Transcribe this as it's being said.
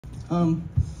No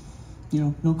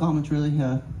comments really.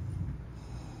 Got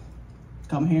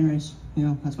my hand raised.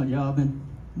 That's my job, and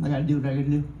I got to do what I got to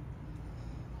do.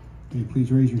 Okay, please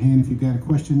raise your hand if you've got a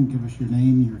question. Give us your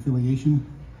name, your affiliation.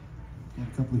 Got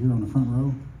a couple here on the front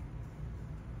row.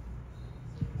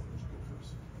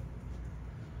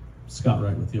 Scott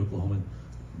Wright with the Oklahoman.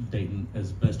 Daton,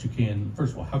 as best you can.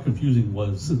 First of all, how confusing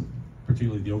was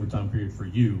particularly the overtime period for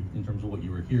you in terms of what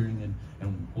you were hearing,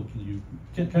 and what can you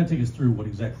kind of take us through what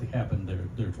exactly happened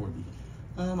there toward the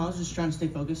end? I was just trying to stay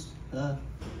focused. I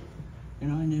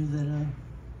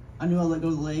knew I let go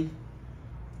of the leg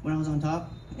when I was on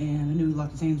top, and I knew he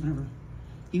locked his hands whenever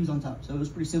he was on top. So it was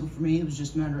pretty simple for me. It was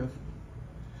just a matter of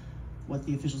what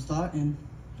the officials thought, and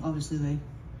obviously they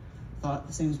thought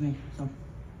the same as me. So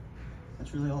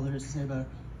that's really all there is to say about it.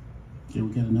 Okay,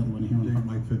 we got another one here on the front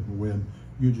row. Mike Fitton-Wynn,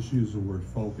 you just used the word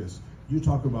focus. You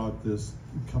talk about this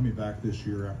coming back this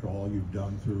year after all you've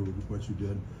done through what you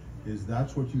did. Is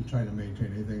that's what you're trying to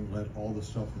maintain? Anything, let all the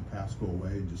stuff from the past go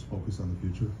away and just focus on the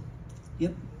future?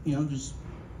 Yep, just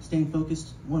staying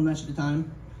focused, one match at a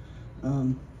time.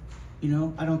 I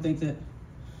don't think that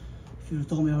if you would have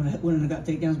told me I wouldn't have got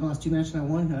takedowns my last two matches and I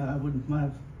won, I might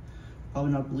have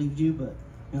probably not believed you, but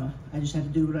I just had to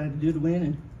do what I had to do to win,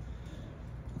 and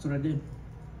that's what I did.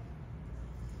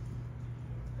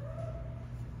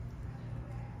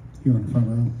 Here on the front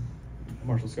row.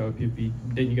 Marshall Scott, PFP.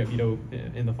 Daton, you got Vito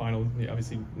in the final. He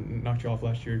obviously knocked you off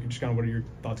last year. Just kind of what are your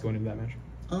thoughts going into that match?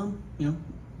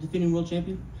 Defending world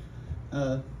champion.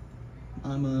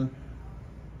 I'm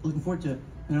looking forward to it.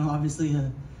 Obviously,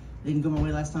 it didn't go my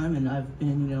way last time, and I've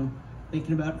been,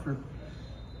 thinking about it for,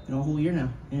 a whole year now.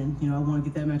 And, I want to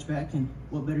get that match back, and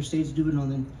what better stage to do it on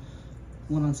than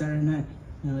one on Saturday night.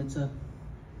 It's a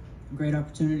great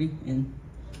opportunity, and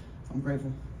I'm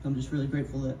grateful. I'm just really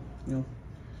grateful that,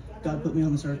 God put me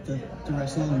on this earth to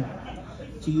wrestle and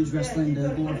to use wrestling to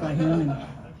glorify Him,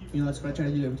 and that's what I try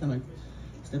to do every time I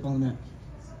step on the mat.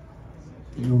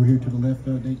 Okay, over here to the left,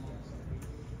 Daton.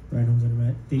 Right on the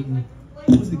mat. Daton,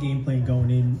 what was the game plan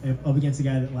going in up against a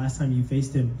guy that last time you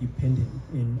faced him, you pinned him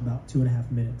in about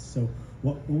 2.5 minutes? So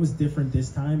what was different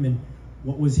this time, and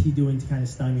what was he doing to kind of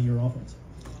stymie your offense?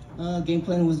 Game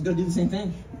plan was to go do the same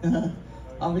thing.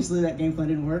 Obviously, that game plan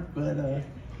didn't work, but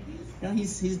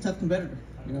he's a tough competitor.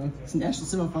 It's national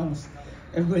semifinals.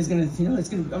 Everybody's gonna,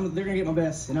 they're gonna get my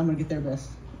best, and I'm gonna get their best.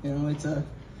 It's a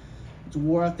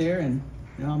war out there, and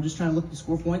I'm just trying to look to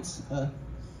score points. I've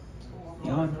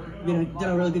done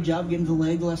a really good job getting to the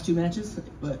leg the last two matches,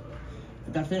 but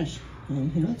I've got to finish.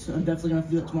 And I'm definitely gonna have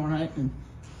to do it tomorrow night, and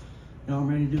I'm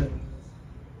ready to do it.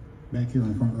 Back here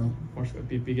in the front row. Marshall,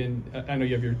 begin. I know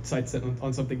you have your sights set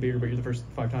on something bigger, but you're the first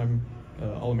 5-time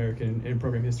All-American in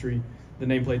program history. The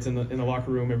nameplates in the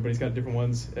locker room, everybody's got different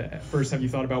ones. First, have you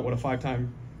thought about what a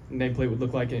 5-time nameplate would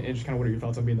look like, and just kind of what are your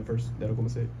thoughts on being the first at Oklahoma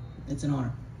State? It's an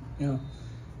honor.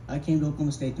 I came to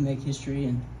Oklahoma State to make history,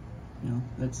 and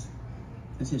that's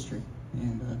history.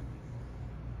 And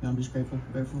I'm just grateful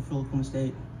for Oklahoma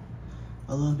State.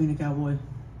 I love being a Cowboy,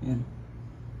 and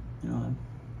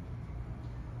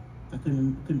I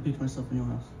couldn't picture myself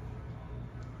anywhere else.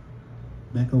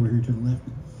 Back over here to the left.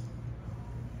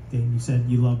 Daton, you said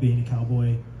you love being a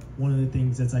Cowboy. One of the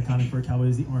things that's iconic for a Cowboy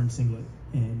is the orange singlet,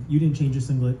 and you didn't change your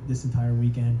singlet this entire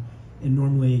weekend, and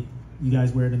normally you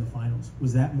guys wear it in the finals.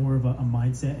 Was that more of a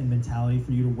mindset and mentality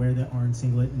for you to wear that orange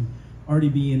singlet and already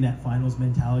be in that finals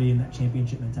mentality and that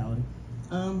championship mentality?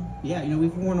 Yeah,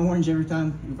 we've worn orange every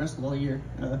time we've wrestled all year.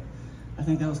 I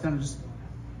think that was kind of just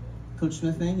Coach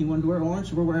Smith thing. He wanted to wear orange,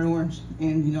 so we're wearing orange.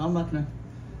 And, I'm not going to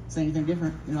say anything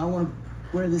different. I want to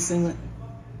wear this singlet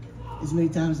as many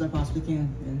times as I possibly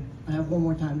can. And I have one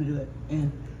more time to do it.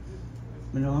 And,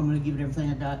 I'm going to give it everything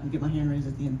I got and get my hand raised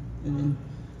at the end. And then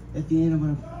at the end, I'm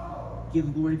going to give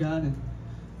the glory to God and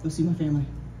go see my family.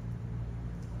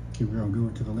 Okay, we're going to go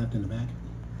to the left in the back.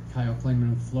 Kyle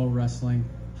Klingman with Flow Wrestling.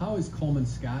 How has Coleman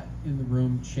Scott in the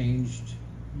room changed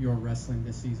your wrestling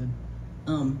this season?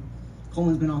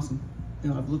 Coleman's been awesome.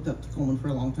 I've looked up to Coleman for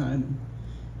a long time. And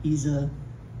he's a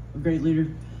great leader,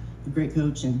 a great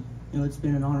coach, and it's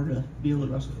been an honor to be able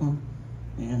to wrestle for him.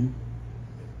 And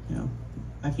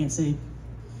I can't say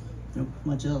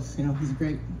much else. He's a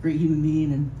great human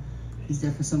being, and he's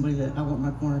definitely somebody that I want in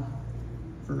my corner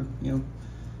for the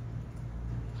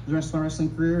rest of my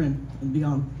wrestling career and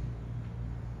beyond.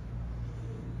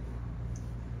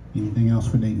 Anything else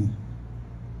for Daton?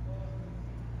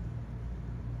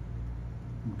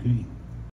 Okay.